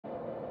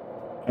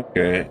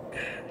Okay.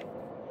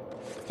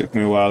 Took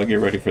me a while to get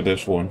ready for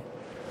this one.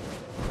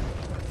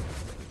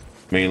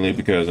 Mainly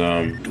because,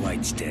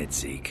 Dwight's dead,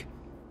 Zeke.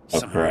 oh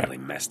Someone crap. really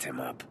messed him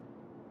up.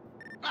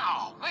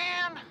 Oh,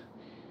 man.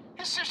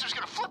 His sister's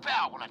gonna flip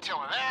out when I tell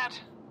her that.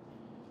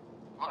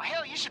 Well,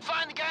 hell, you should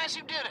find the guys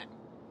who did it.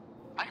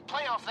 I could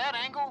play off that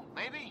angle,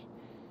 maybe.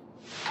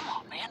 Come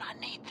on, man, I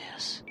need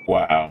this.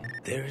 Wow.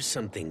 There's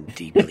something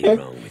deeply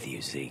wrong with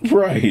you, Zeke.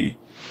 Right.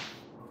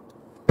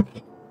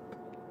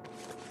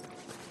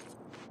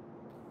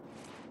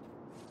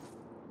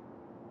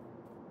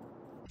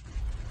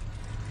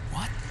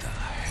 What the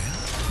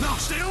hell? No,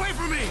 stay away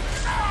from me!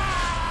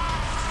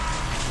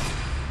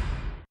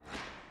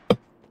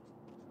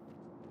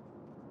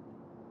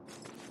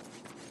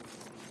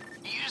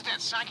 You used that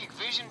psychic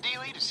vision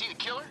dealie to see the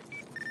killer?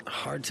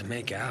 Hard to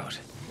make out.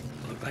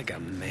 Looked like a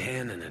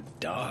man and a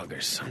dog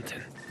or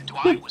something.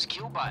 Dwight was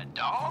killed by a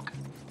dog?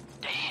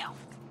 Damn.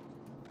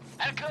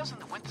 I had a cousin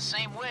that went the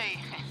same way.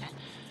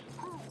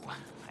 Whew.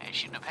 I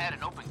shouldn't have had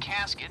an open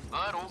casket,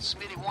 but old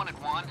Smitty wanted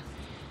one.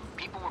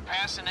 People were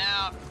passing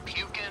out,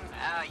 puking,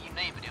 you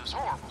name it. It was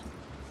horrible.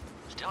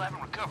 Still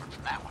haven't recovered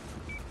from that one.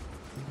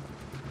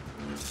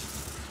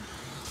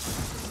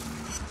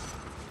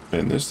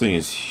 Man, this thing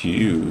is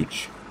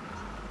huge.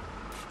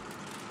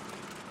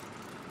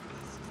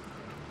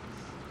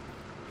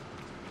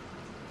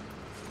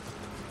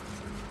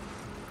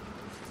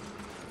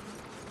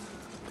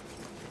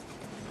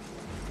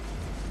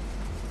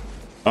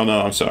 Oh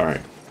no, I'm sorry.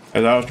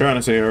 As I was trying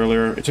to say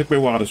earlier, it took me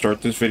a while to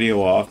start this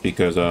video off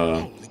because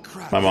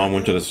my mom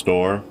went to the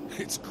store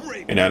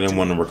and I didn't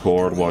want to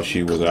record while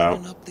she was out.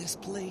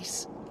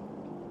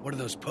 What are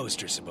those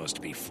posters supposed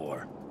to be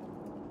for?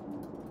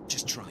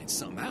 Just trying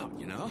something out,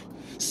 you know?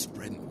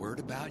 Spreading word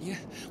about you,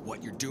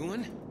 what you're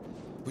doing.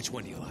 Which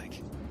one do you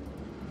like?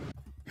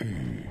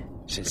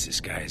 Since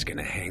this guy is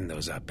gonna hang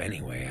those up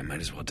anyway, I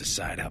might as well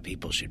decide how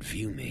people should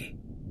view me.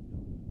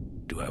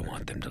 Do I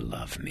want them to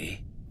love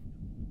me?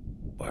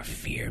 Or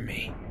fear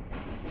me?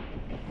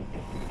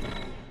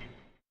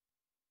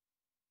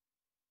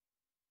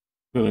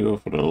 I'm gonna go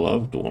for the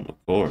loved one,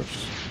 of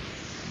course.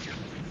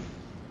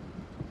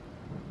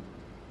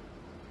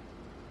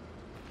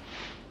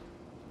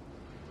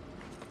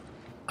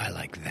 I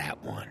like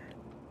that one.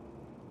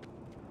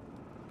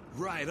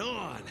 Right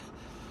on!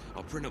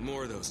 I'll print up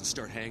more of those and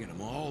start hanging them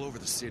all over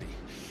the city.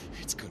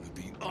 It's gonna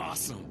be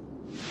awesome.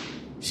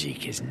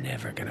 Zeke is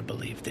never gonna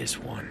believe this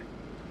one.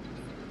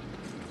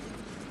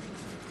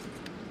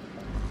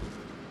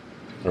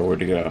 Or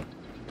where'd he go?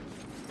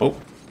 Oh.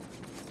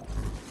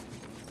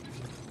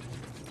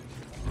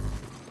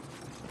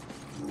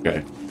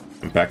 Okay.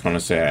 I'm back on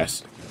his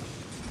ass.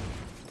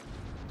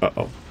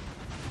 Uh-oh.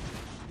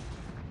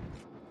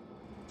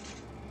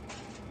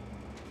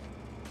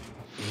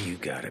 You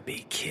gotta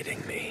be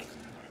kidding me.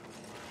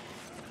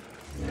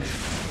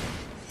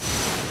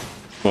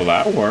 Well,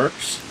 that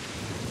works.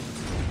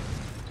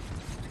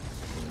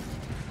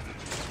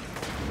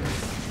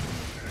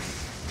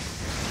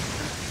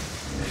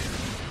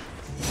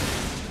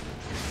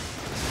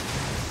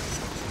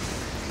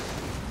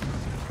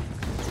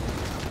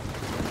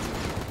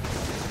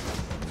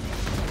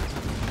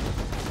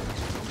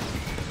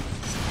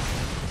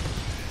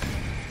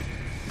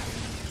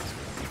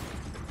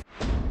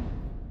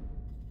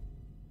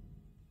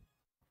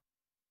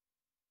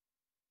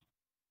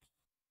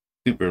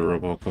 Stupid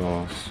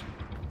robocalls.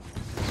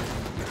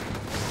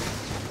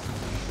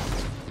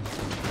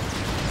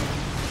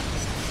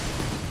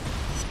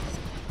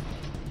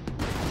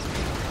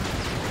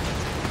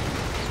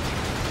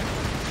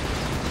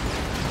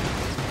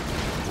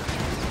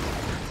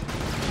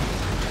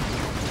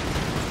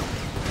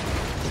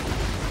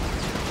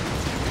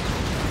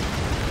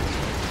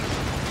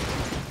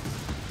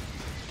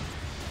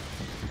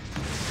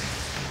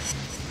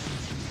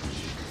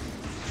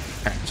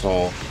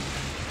 Asshole.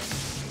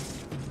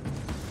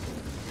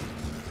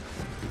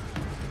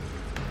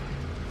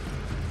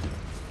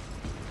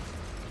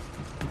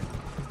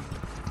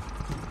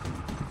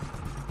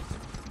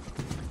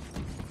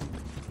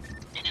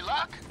 Any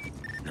luck?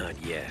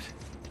 Not yet.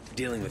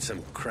 Dealing with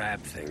some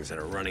crab things that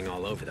are running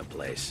all over the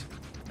place.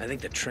 I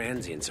think the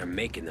transients are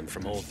making them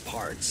from old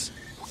parts.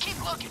 Well,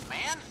 keep looking,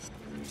 man.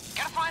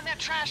 Gotta find that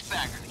trash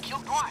bagger that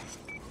killed Dwight.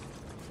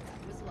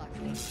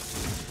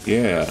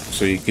 Yeah,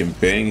 so you can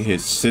bang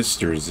his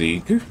sister,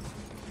 Zeke.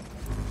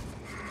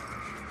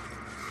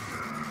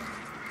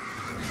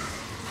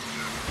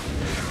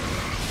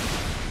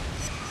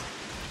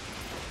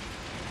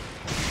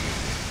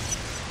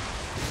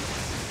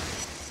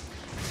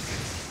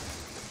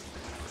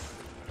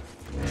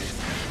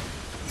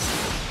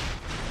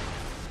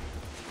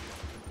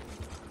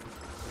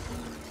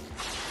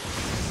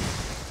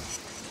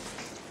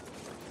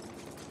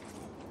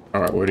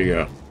 Alright, where'd he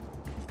go?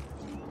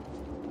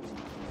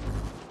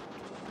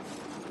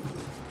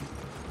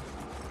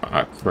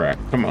 Ah, crap.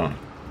 Come on.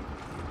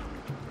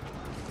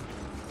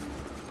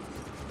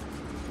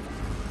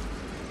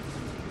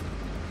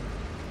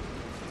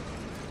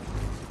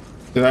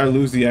 Did I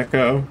lose the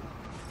echo?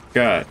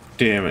 God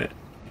damn it.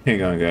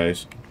 Hang on,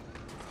 guys.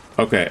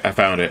 Okay, I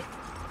found it.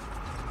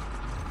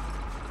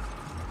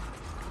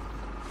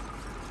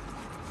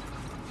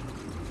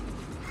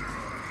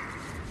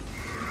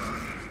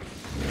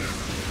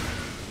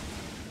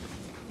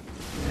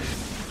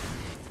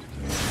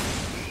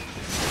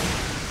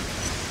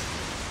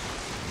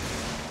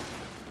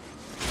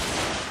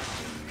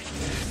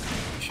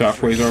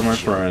 Shockwaves are my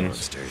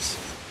friends.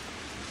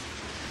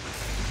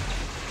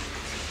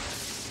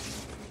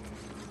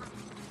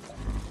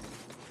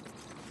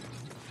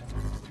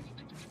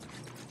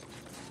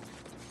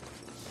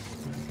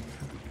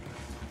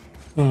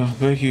 Oh,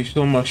 thank you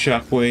so much,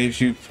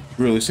 Shockwaves. You've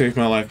really saved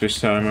my life this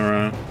time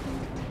around.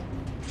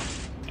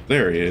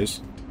 There he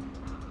is.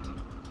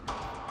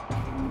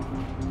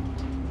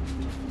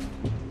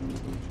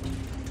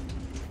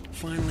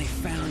 Finally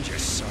found your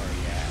sorry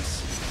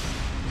ass.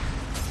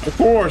 Of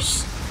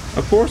course!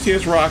 Of course he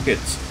has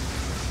rockets.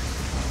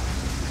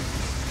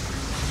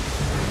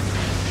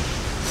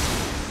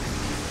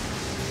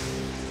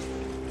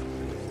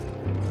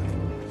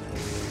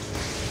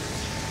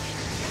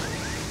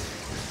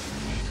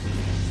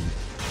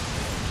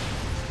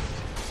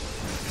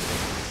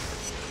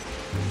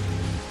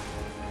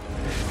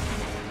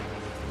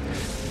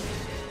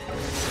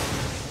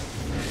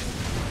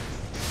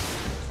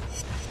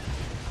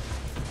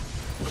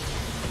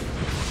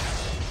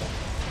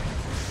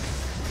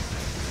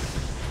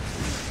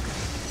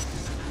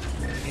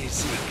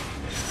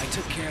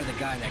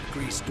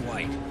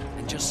 Dwight,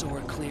 and just so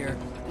we're clear,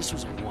 this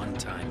was a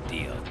one-time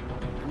deal.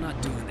 I'm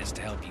not doing this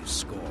to help you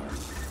score.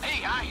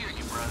 Hey, I hear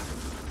you, brother.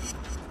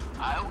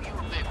 I owe you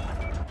a big one.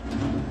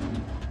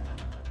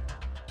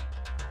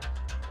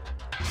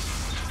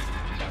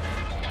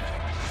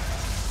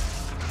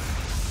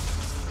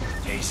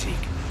 Hey, Zeke,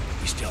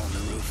 you still on the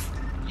roof?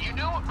 You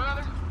know it,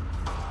 brother.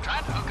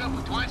 Tried to hook up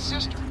with Dwight's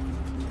sister.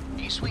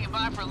 You swinging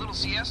by for a little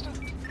siesta?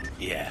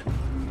 Yeah.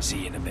 See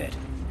you in a bit.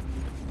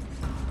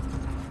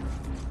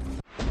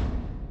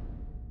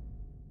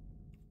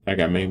 I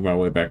gotta make my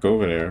way back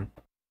over there.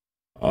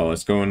 Oh,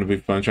 it's going to be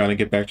fun trying to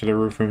get back to the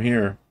roof from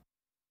here.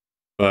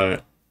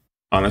 But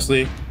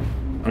honestly,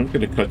 I'm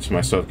gonna cut to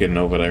myself getting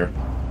over there.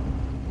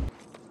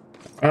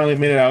 I only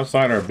made it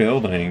outside our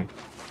building,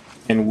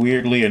 and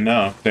weirdly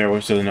enough,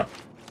 there's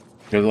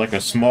like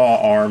a small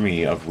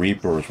army of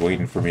Reapers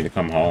waiting for me to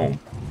come home.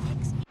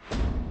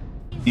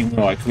 Even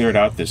though I cleared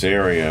out this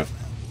area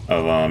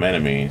of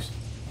enemies,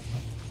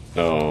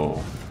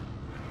 so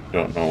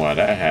don't know why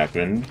that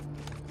happened.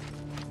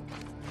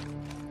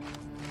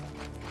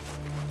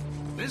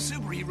 This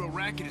superhero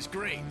racket is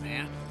great,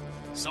 man.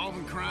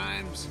 Solving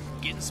crimes,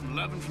 getting some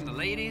loving from the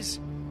ladies.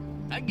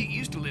 I'd get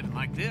used to living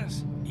like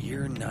this.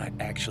 You're not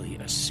actually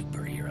a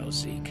superhero,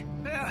 Zeke.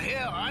 Well,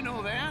 hell, I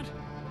know that.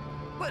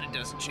 But it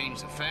doesn't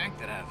change the fact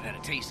that I've had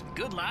a taste of a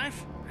good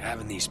life.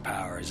 Having these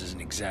powers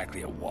isn't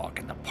exactly a walk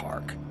in the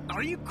park.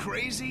 Are you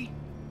crazy?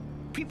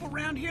 People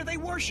around here, they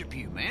worship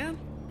you, man.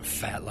 A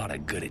fat lot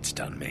of good it's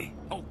done me.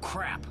 Oh,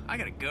 crap. I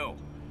gotta go.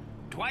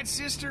 Dwight's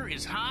sister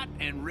is hot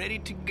and ready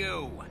to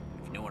go.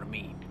 You know what I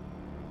mean?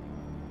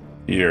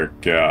 Dear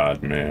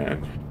God,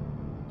 man.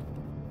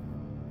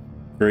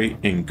 Great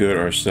and good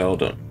are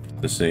seldom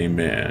the same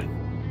man.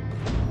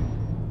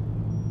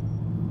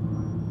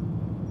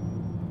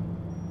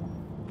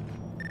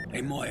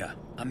 Hey, Moya,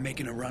 I'm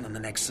making a run on the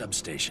next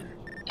substation.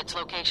 Its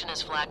location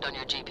is flagged on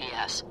your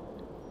GPS.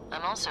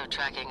 I'm also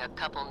tracking a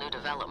couple new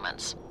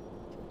developments.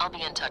 I'll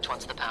be in touch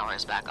once the power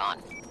is back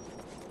on.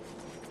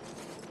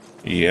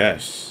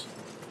 Yes.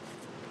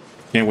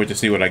 Can't wait to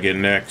see what I get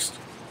next.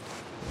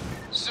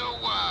 So,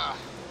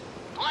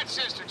 Dwight's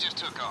sister just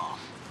took off.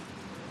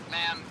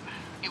 Man,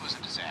 it was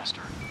a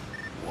disaster.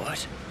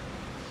 What?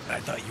 I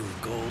thought you were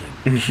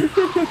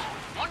golden.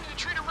 Wanted to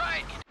treat her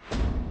right.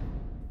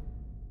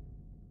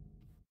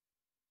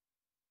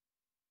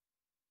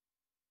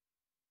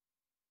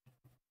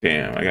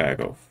 Damn, I gotta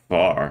go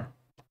far.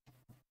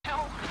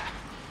 Hell,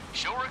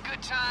 show her a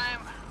good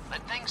time,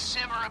 let things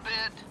simmer a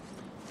bit.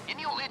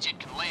 Any old idiot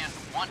can land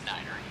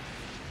one-nighter.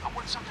 I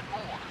want something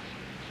more.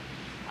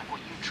 Like what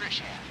you and Trish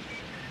had.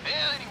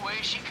 Well, anyway,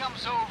 she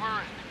comes over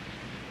and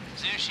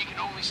says she can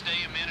only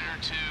stay a minute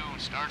or two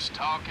and starts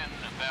talking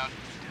about,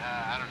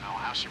 I don't know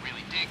how she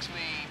really digs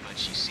me, but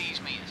she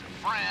sees me as a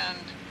friend.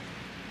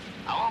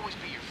 I'll always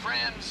be your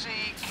friend,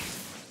 Zeke.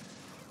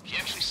 She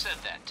actually said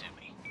that to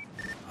me.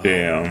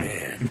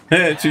 Damn.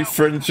 Oh, she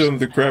friend-zoned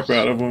the crap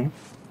out of him.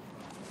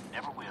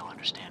 Never will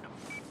understand him.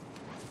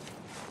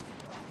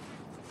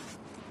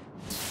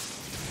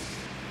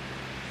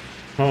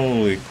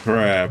 Holy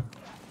crap.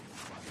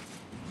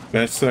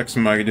 That sucks,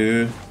 my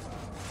dude.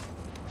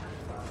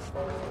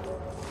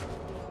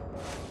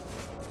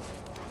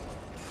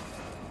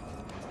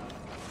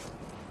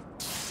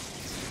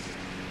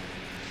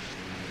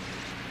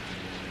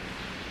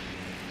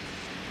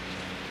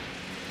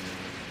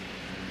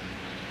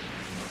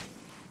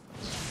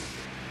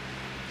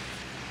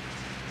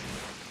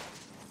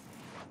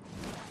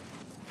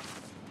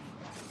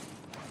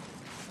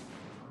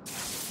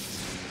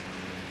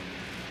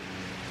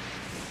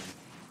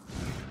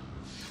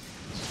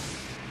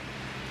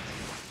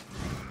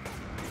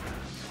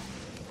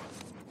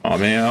 Oh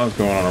man, I was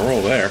going on a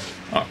roll there.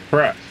 Oh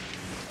crap.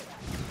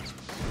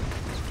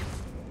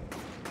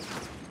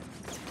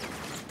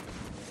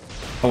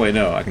 Oh wait,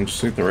 no, I can just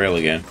hit the rail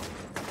again.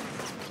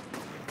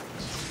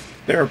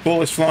 There are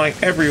bullets flying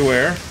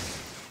everywhere.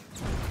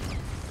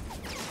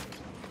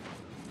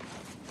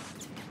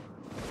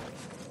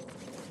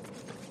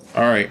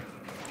 Alright,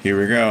 here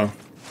we go.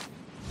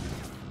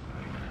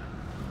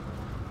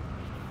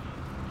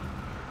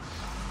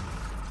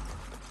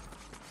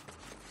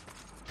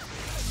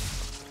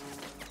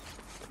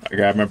 I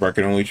gotta remember I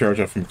can only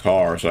charge up from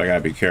cars, so I gotta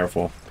be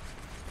careful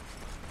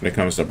when it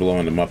comes to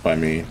blowing them up, I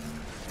mean.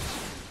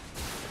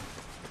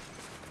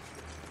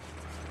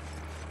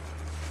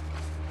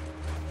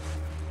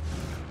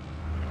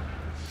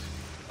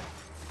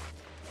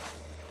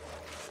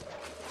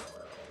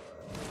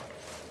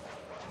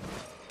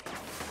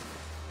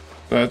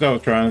 So as I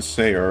was trying to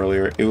say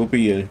earlier, it would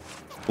be a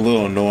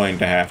little annoying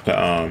to have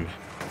to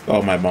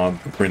oh, my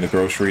mom bring the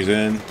groceries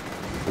in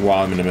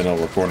while I'm in the middle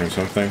of recording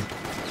something.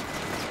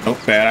 Oh,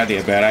 bad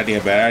idea, bad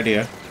idea, bad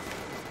idea.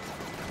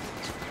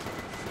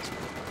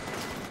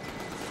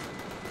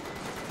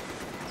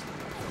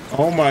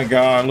 Oh my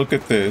god, look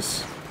at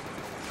this.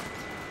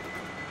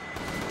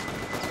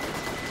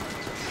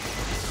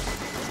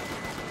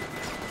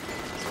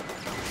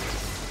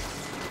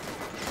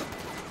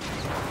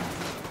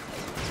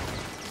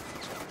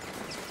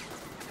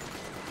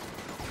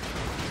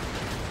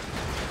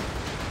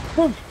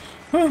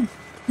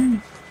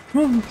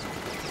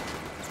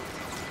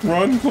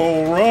 Run,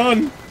 Cole,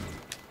 run!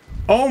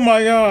 Oh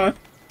my god!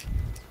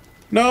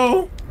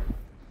 No!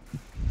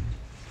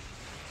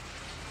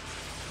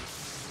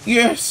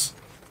 Yes!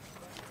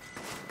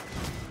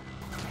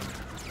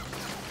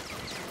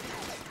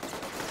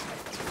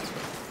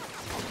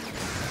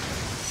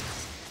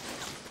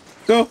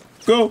 Go,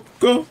 go,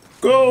 go,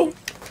 go!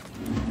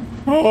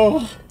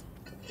 Oh!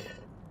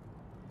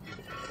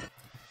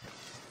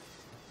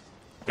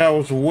 That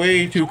was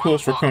way too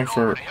close for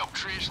comfort. To help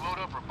Trish load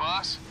up her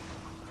bus,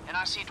 and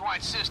I see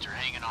Dwight's sister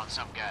hanging on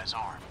some guy's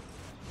arm.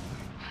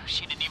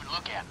 She didn't even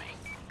look at me.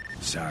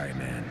 Sorry,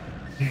 man.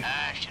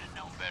 I should have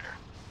known better.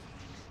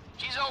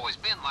 She's always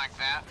been like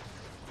that.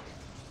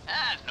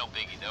 It's no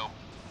biggie, though.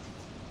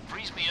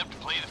 Frees me up to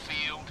play the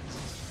field.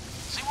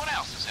 See what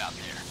else is out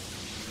there.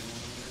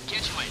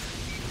 Catch you later.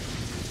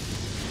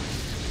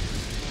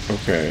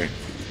 Okay.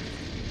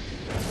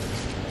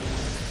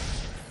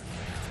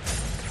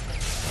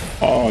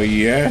 Oh,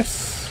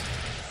 yes.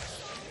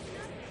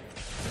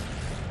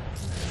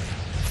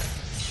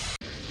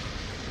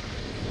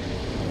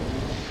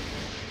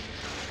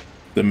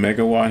 The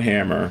MegaWatt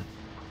hammer.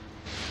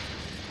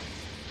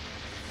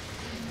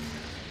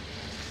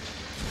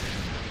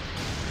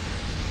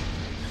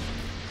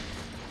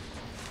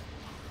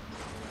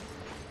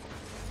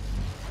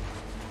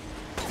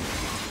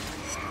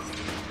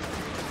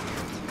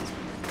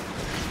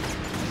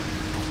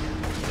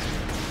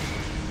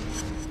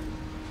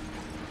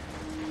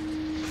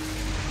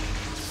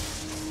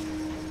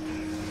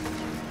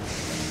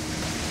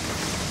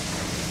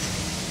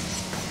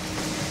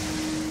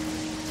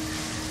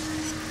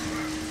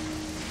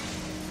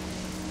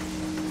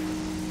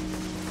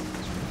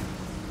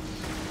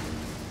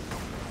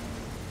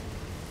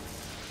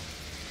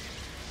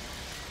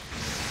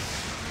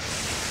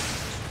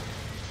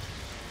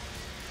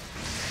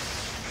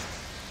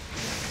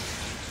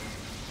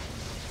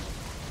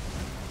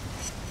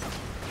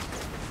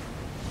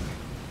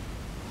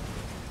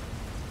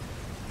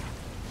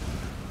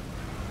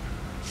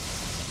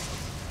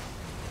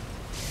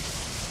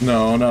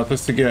 No, not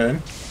this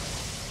again.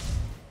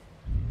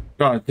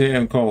 God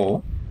damn,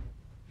 Cole.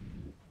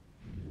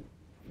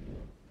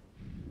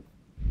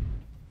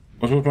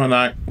 What's with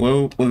my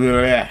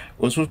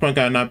what's with my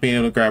guy not being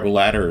able to grab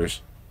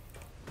ladders?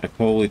 Like,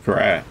 holy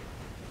crap.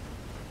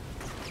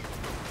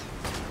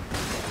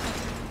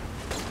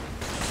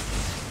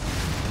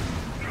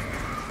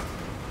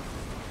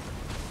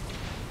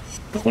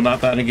 Well, not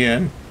that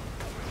again.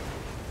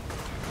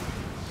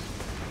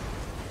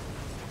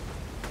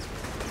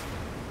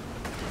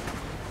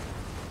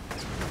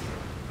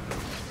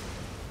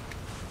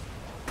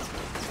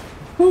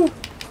 Whew.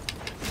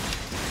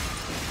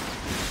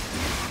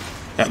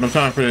 Got no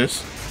time for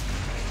this.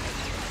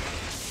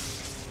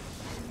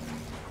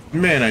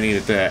 Man, I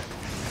needed that.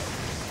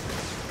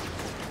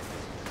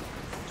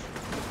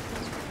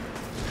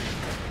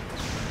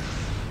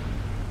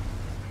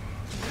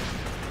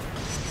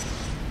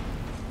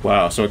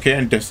 Wow, so I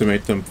can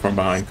decimate them from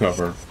behind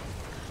cover.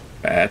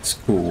 That's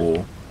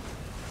cool.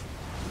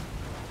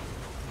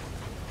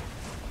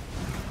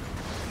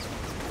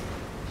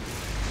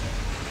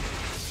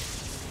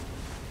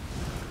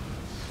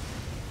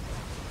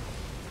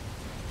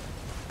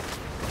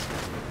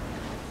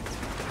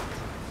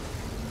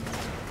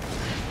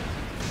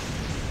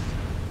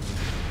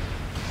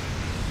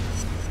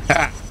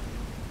 Ha!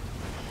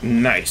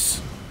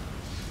 Nice.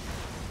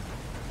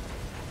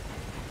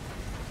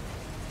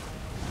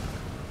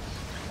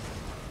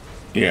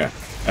 Yeah,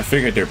 I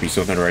figured there'd be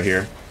something right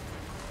here.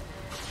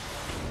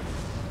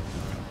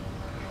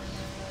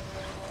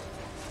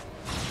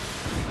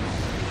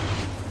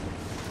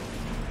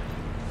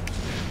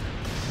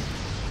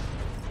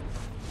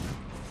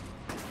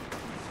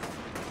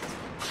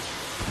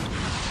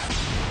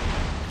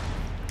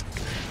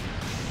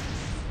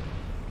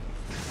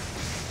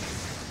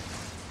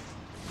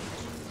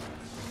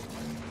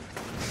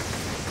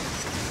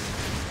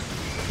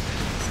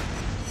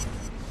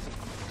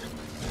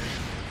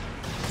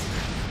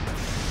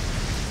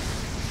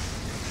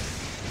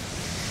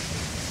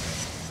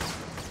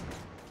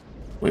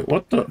 Wait,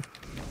 what the?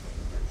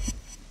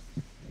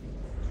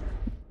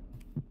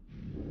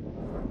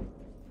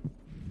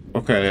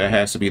 Okay, that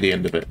has to be the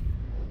end of it.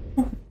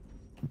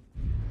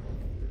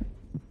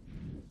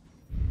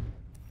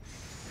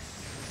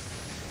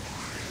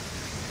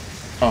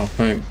 Oh,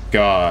 thank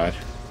God.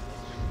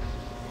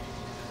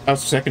 That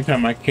was the second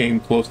time I came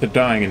close to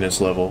dying in this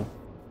level.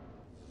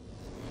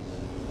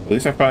 At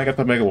least I finally got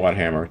the MegaWatt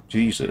hammer.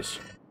 Jesus.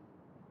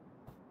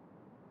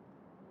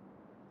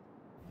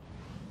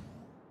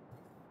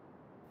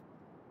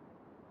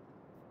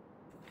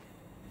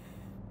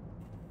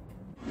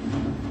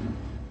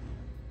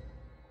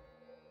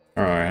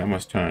 Alright, how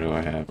much time do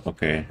I have?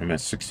 Okay, I'm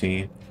at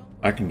 16.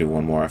 I can do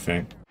one more, I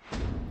think.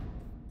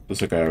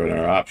 Looks like I have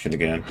another option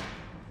again.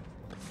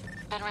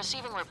 Been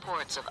receiving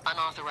reports of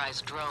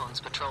unauthorized drones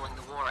patrolling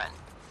the Warren.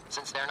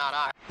 Since they're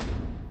not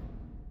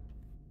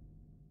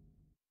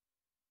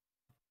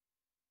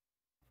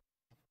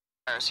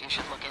ours, you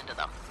should look into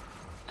them.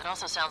 It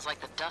also sounds like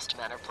the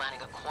Dustmen are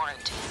planning a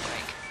quarantine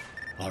break.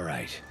 All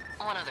right.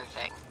 One other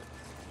thing.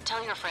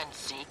 Tell your friend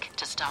Zeke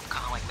to stop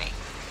calling me.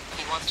 If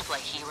he wants to play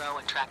hero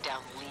and track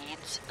down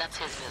leads, that's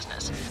his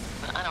business.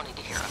 But I don't need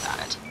to hear about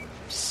it.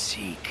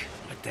 Zeke,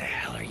 what the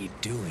hell are you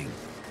doing?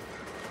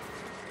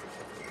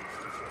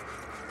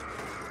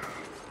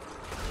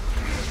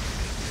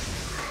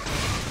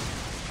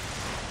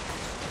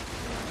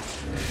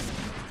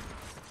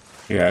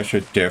 Yeah, I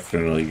should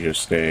definitely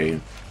just stay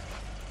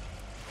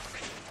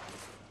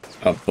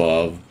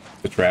above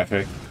the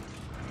traffic.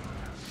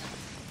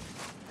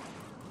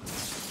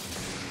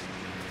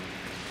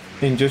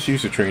 And just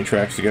use the train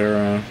tracks to get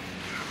around.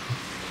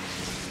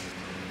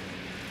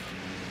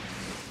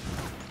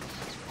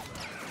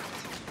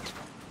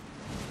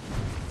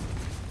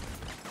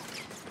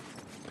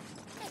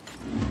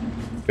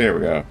 There we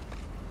go.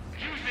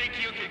 You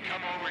think you can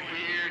come over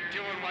here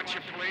doing what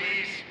you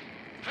please?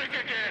 Think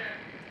again.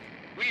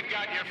 We've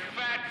got your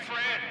fat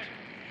friend,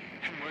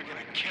 and we're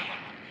gonna kill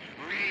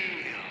him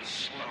real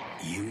slow.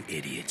 You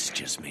idiots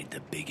just made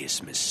the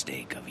biggest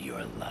mistake of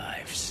your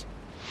lives.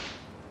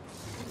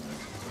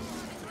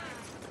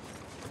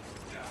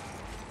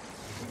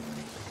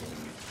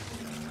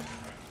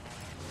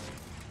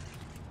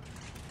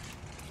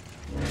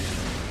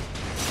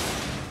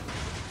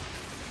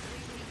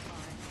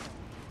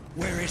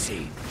 Where is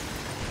he?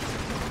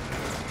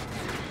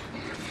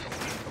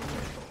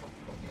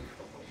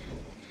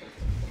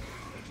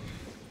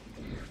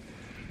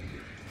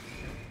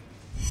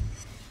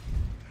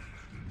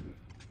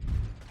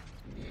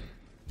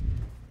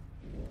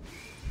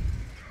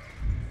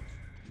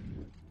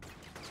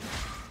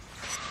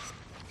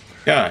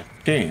 God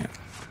damn.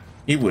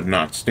 He would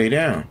not stay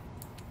down.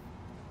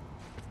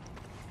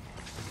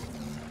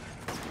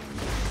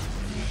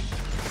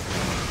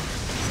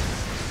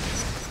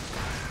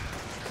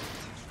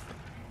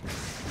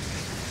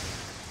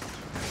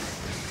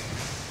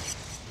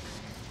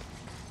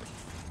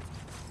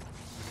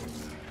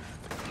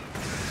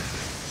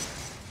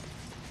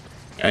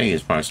 I need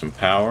to find some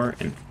power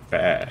and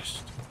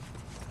fast.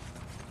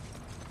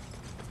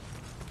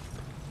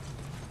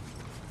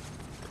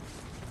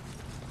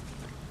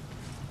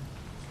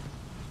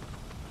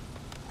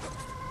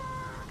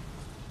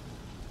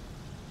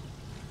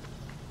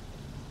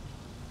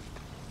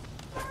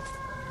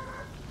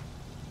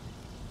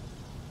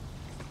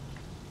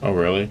 Oh,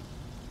 really?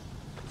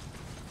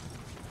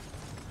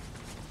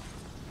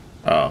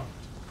 Oh.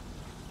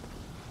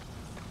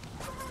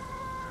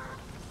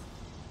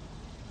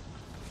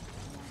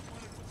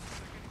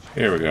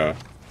 Here we go.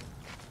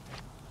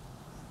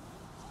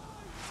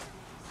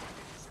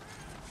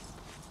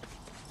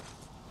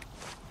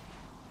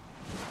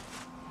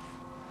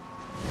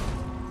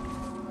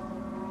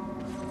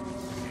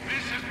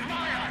 This is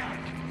my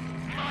island,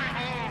 my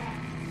home.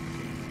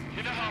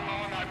 You know how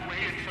long I've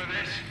waited for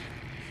this?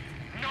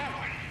 No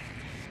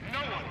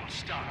one will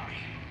stop me.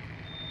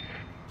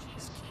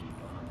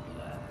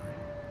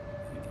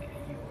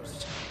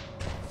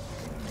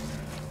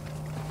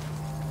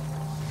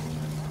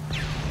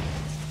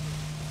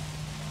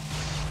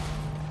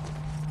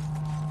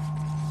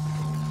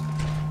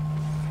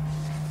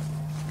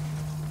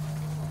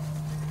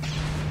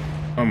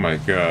 Oh my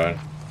God.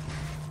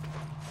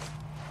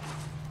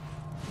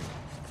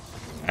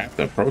 I have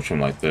to approach him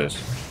like this.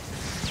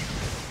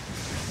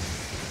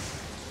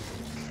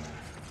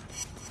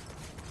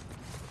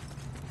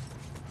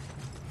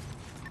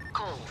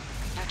 Cole,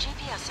 your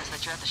GPS says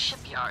that you're at the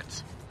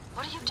shipyards.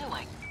 What are you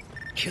doing?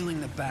 Killing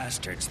the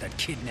bastards that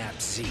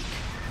kidnapped Zeke.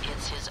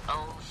 It's his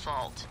own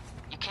fault.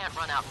 You can't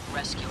run out and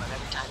rescue him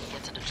every time he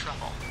gets into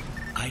trouble.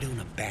 I don't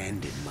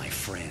abandon my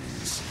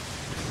friends.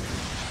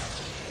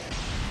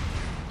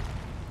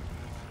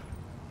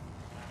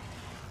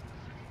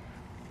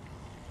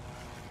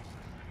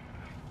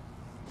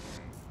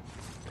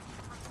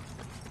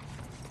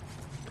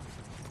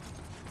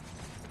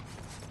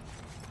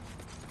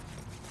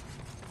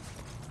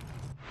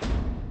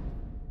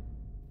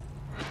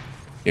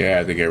 Yeah, I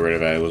had to get rid of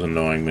that. It was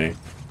annoying me.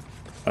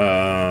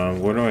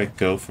 Where do I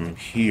go from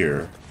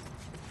here?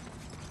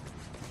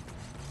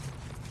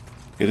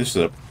 Okay, this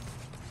is a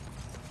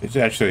It's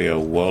actually a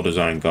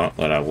well-designed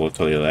gauntlet, I will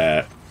tell you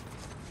that.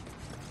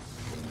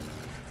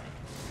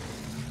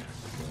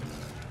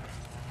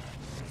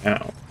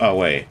 Ow. Oh,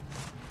 wait.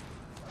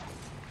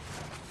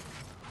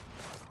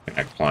 Can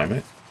I climb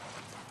it?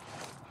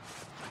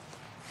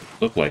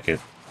 Look like it.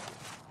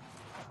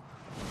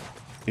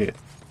 Yeah.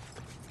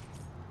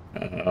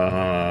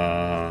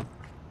 I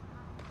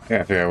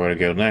gotta figure out where to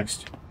go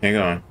next. Hang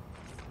on.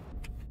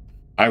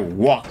 I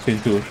walked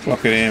into a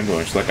fucking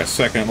ambush like a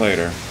second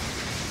later.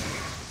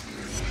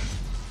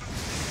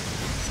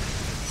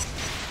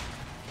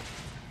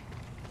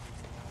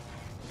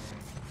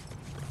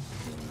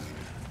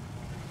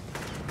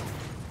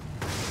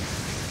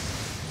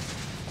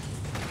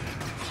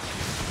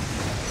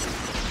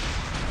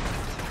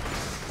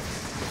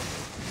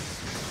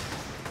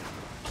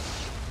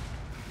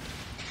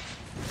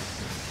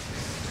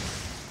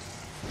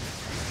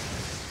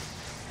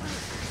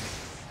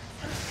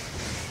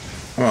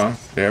 Come on,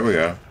 there we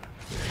go.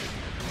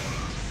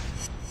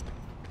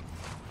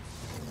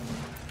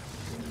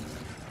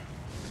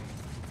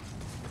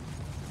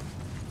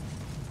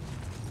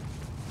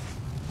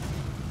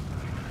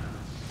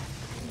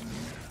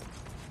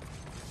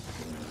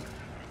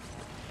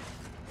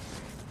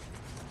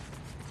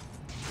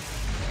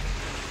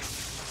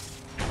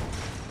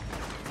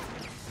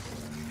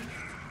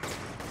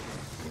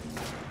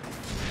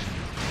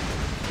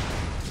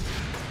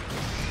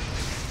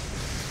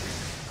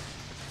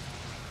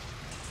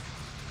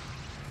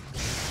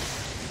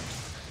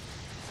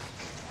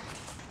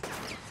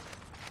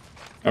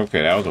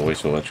 Okay, that was a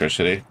waste of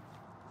electricity.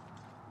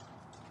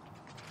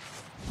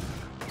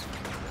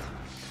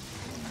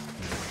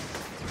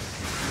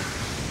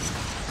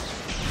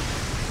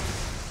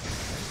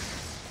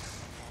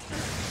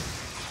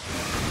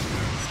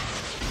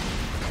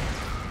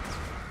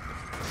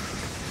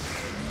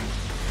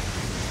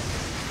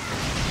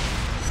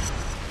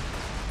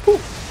 Whew.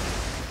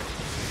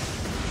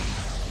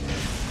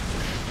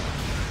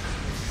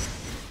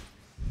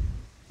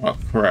 Oh,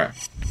 crap.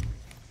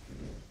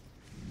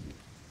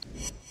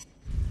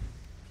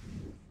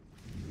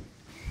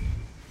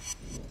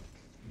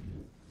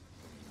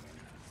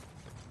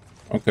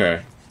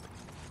 Okay.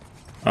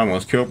 I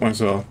almost killed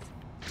myself.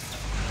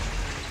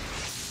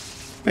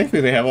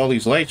 Thankfully, they have all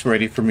these lights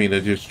ready for me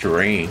to just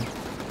drain.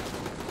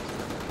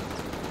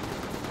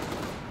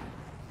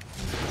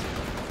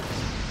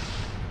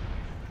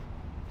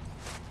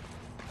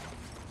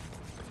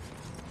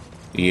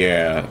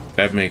 Yeah,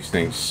 that makes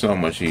things so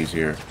much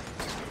easier.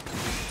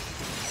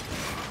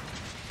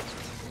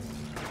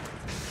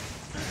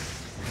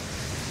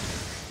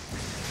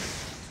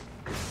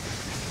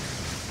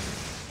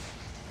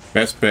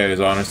 Best bet is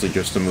honestly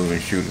just to move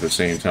and shoot at the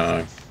same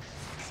time.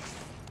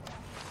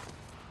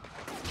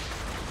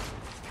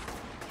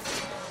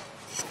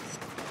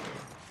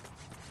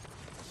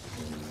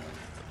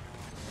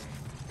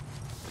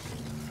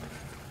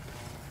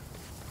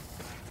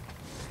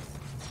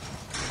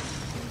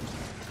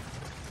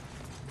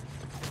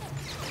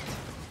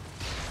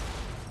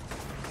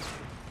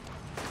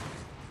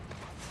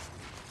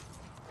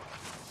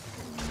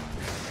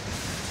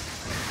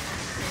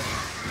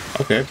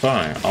 Okay,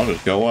 fine. I'll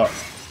just go up.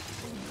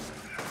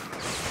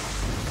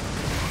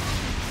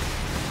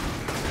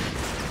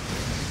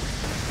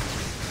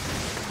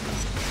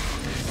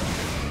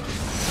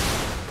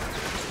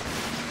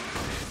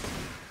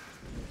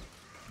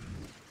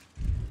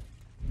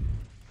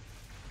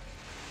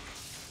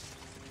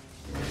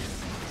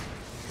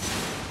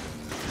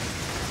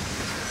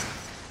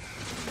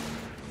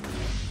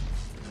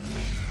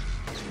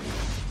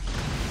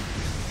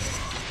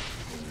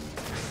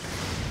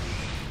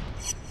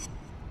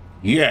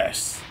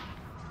 Yes.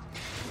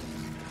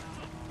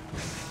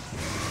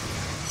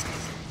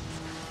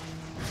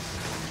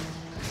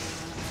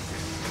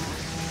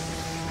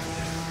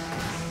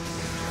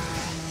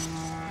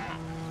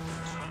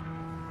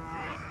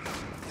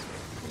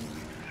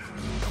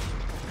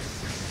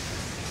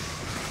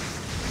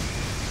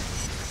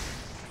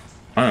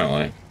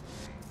 Finally.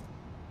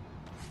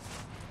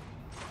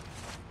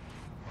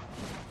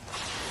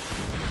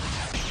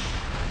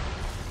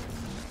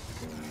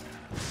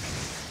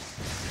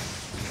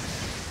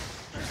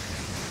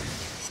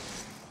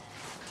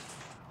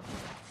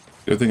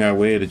 Good thing I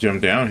waited to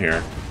jump down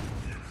here.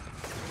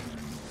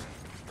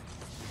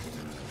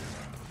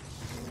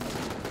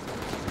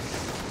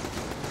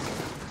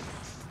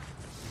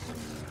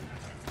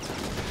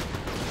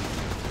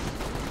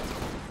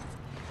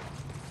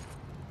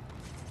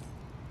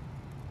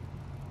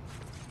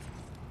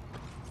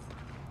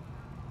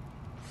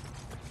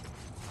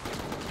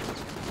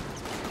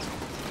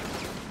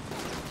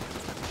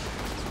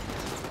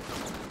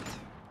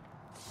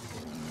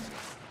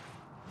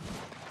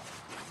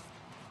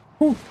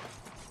 Whew.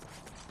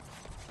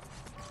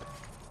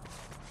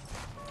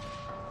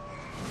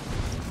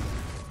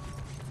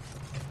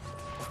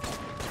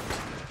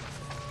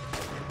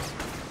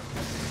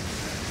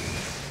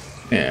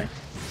 Yeah.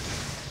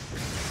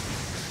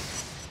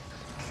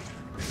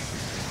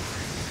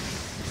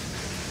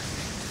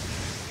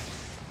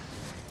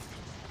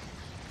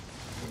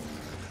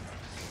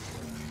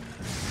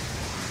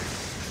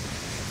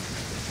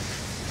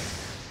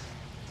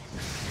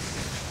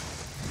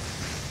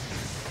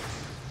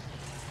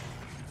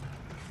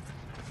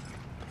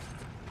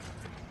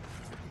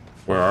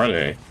 Where are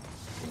they?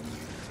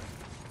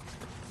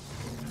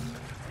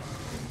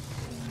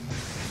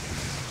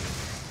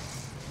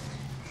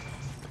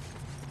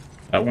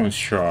 That one's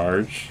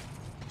charged.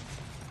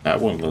 That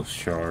one looks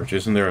charged.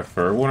 Isn't there a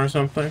third one or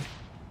something?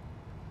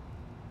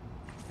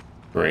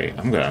 Great,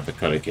 I'm gonna have to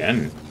cut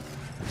again.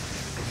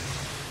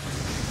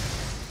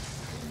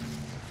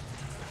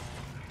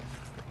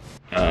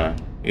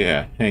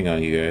 Yeah, hang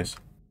on, you guys.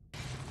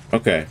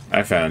 Okay,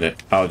 I found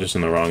it. I was just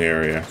in the wrong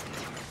area.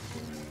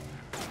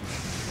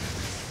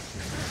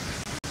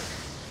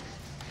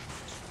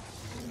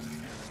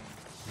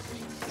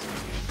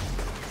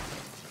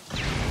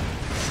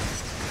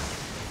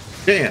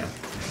 Damn!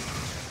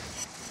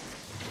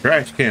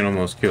 Trash can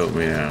almost killed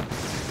me now.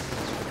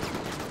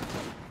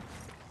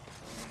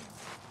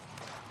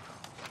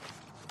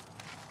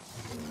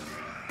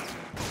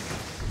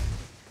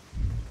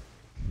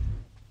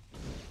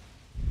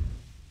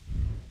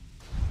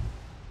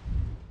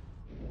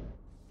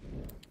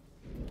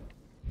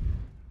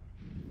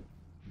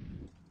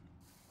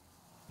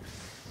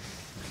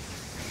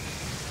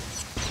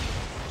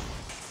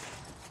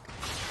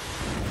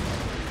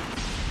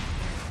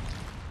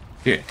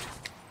 Shit.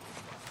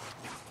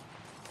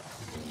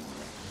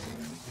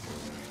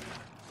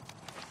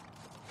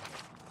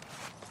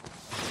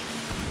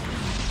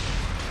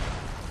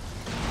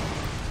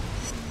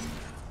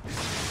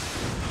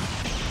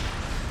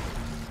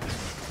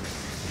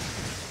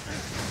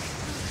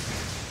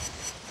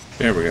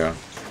 There we go.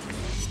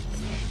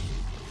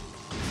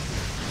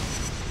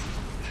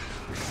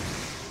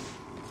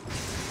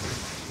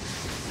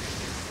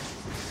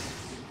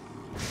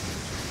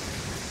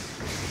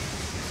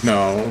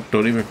 No,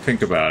 don't even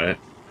think about it.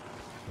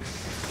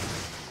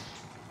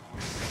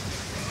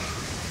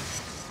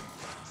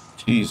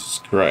 Jesus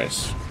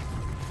Christ.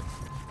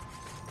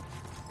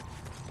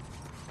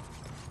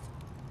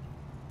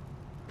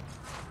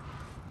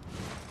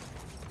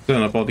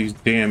 Setting up all these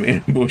damn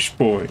ambush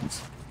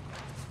points.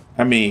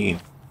 I mean,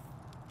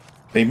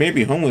 they may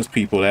be homeless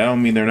people. That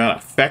don't mean they're not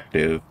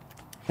effective.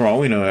 For all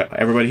we know,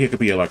 everybody here could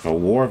be like a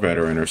war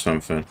veteran or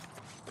something.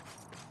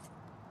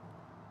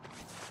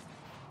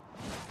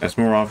 That's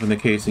more often the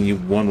case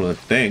than one would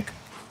think.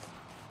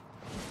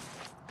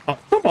 Oh,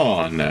 come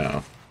on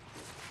now.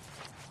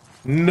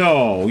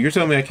 No, you're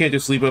telling me I can't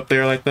just sleep up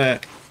there like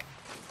that?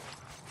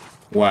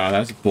 Wow,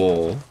 that's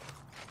bull.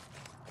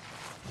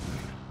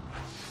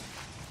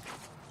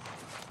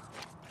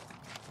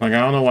 Like, I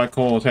don't know why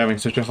Cole is having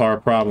such a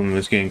hard problem in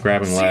this game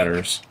grabbing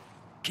ladders.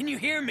 Can you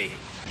hear me?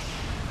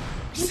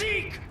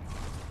 Zeke!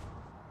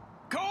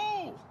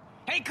 Cole!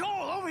 Hey,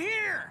 Cole, over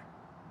here!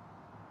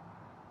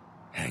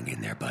 Hang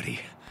in there, buddy.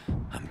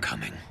 I'm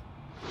coming.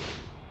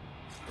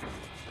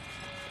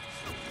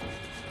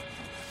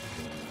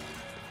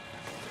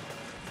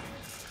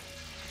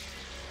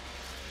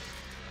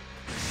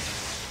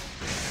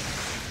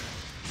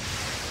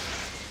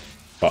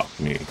 Fuck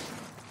me.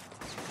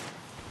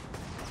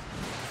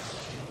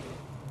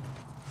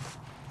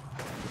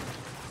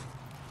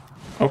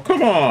 Oh,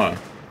 come on!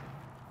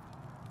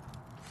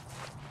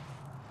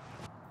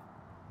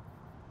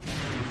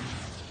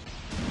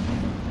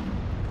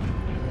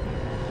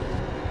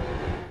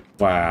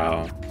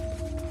 Wow.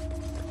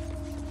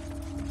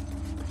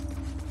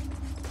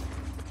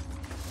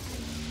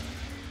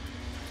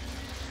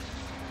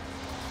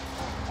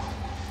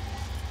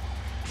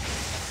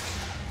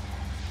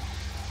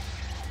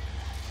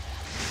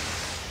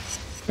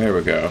 There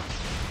we go.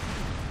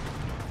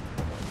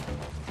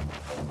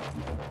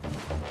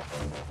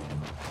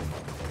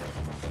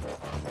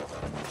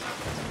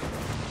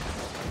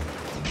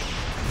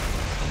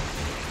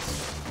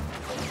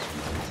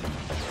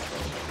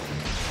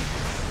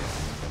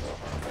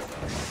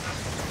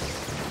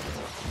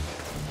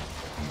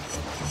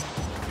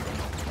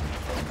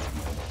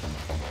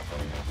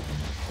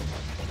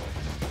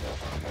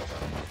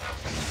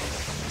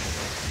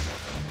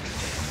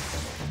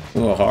 A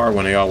little hard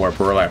when they all wear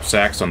burlap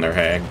sacks on their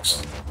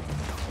heads.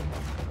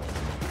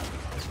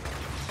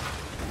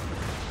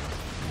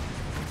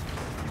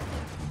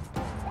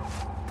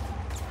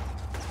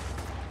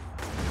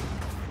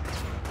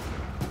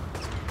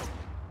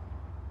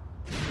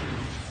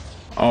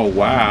 Oh,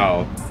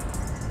 wow.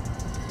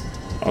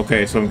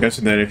 Okay, so I'm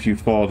guessing that if you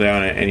fall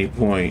down at any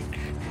point,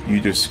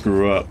 you just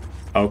screw up.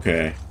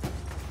 Okay.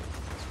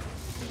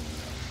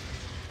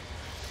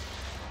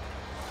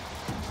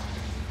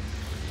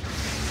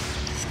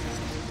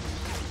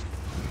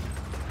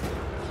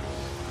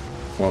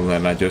 Well,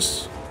 then I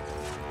just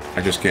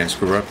can't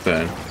screw up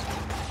then.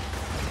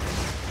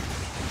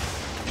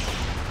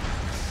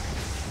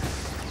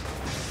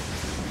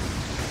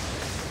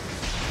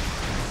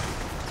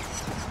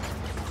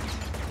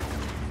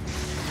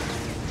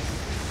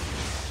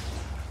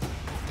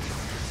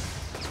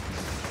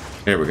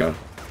 Here we go.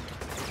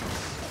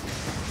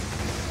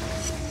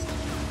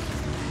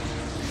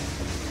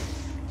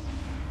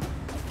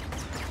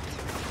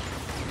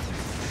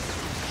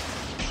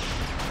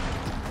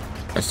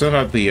 I still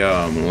have the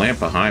lamp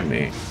behind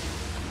me.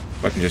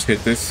 If I can just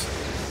hit this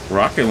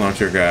rocket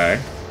launcher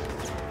guy.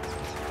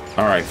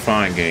 Alright,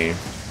 fine, game.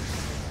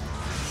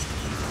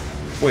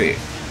 Wait.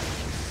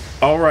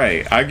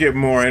 Alright, I get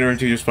more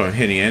energy just from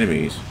hitting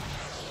enemies.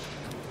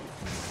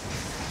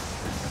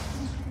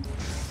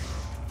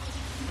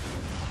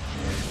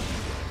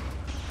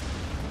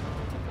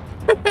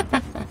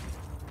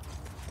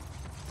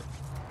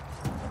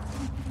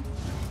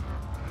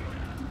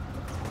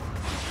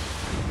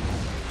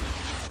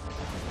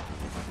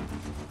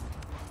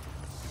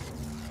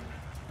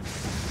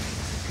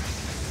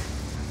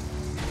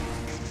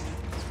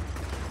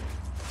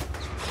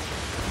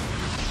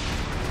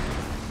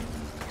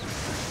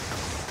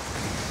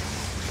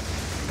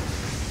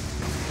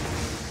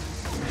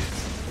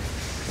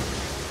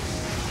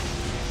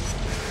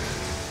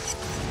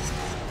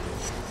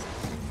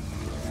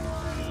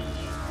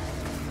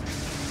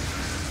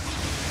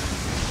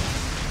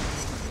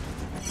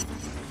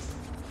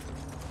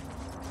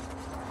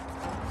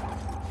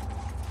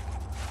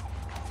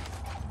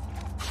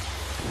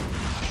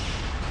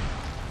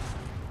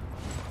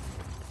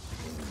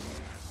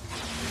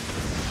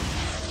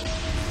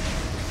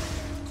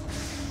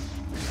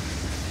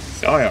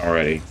 Die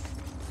already.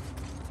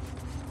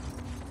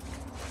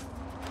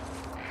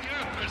 You're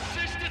a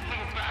persistent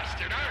little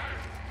bastard, huh?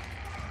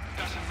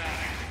 Doesn't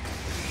matter.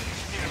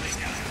 It's nearly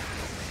done.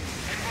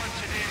 And once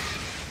it is,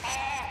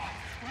 all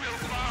will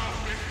bow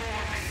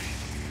before me,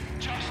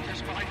 just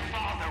as my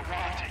father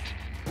wanted.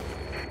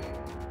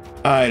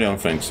 I don't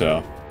think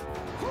so.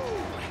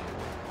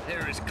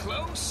 There is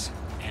close,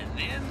 and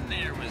then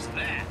there was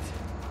that.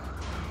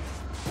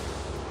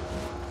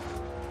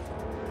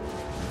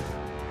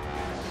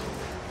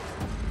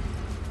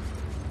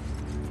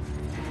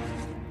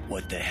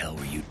 What the hell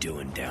were you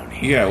doing down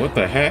here? Yeah, what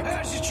the heck?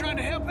 I was just trying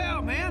to help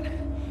out,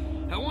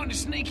 man. I wanted to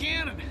sneak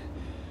in and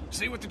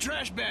see what the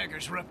trash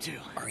baggers were up to.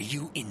 Are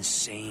you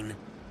insane?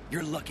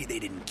 You're lucky they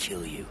didn't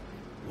kill you.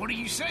 What are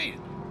you saying?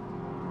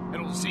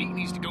 That old Zeke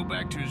needs to go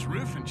back to his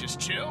roof and just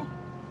chill?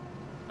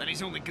 That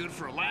he's only good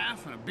for a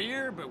laugh and a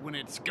beer, but when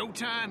it's go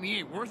time, he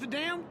ain't worth a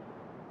damn?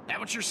 That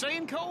what you're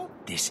saying, Cole?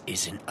 This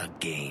isn't a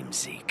game,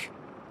 Zeke.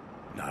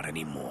 Not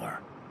anymore.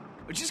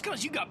 But just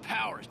because you got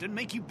powers doesn't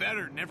make you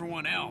better than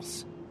everyone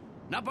else.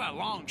 Not by a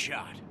long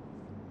shot.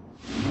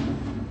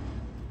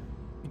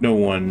 No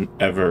one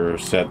ever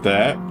said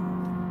that,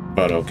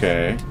 but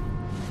okay.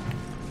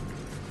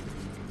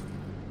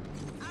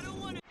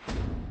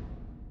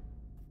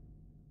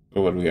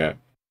 So what do we got?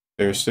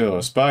 There's still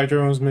a spy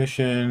drones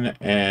mission,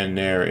 and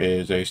there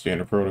is a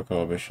standard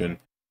protocol mission.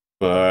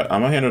 But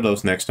I'm gonna handle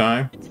those next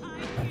time.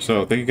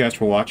 So thank you guys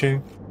for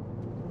watching.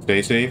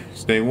 Stay safe,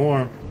 stay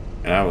warm,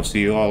 and I will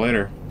see you all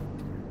later.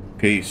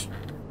 Peace.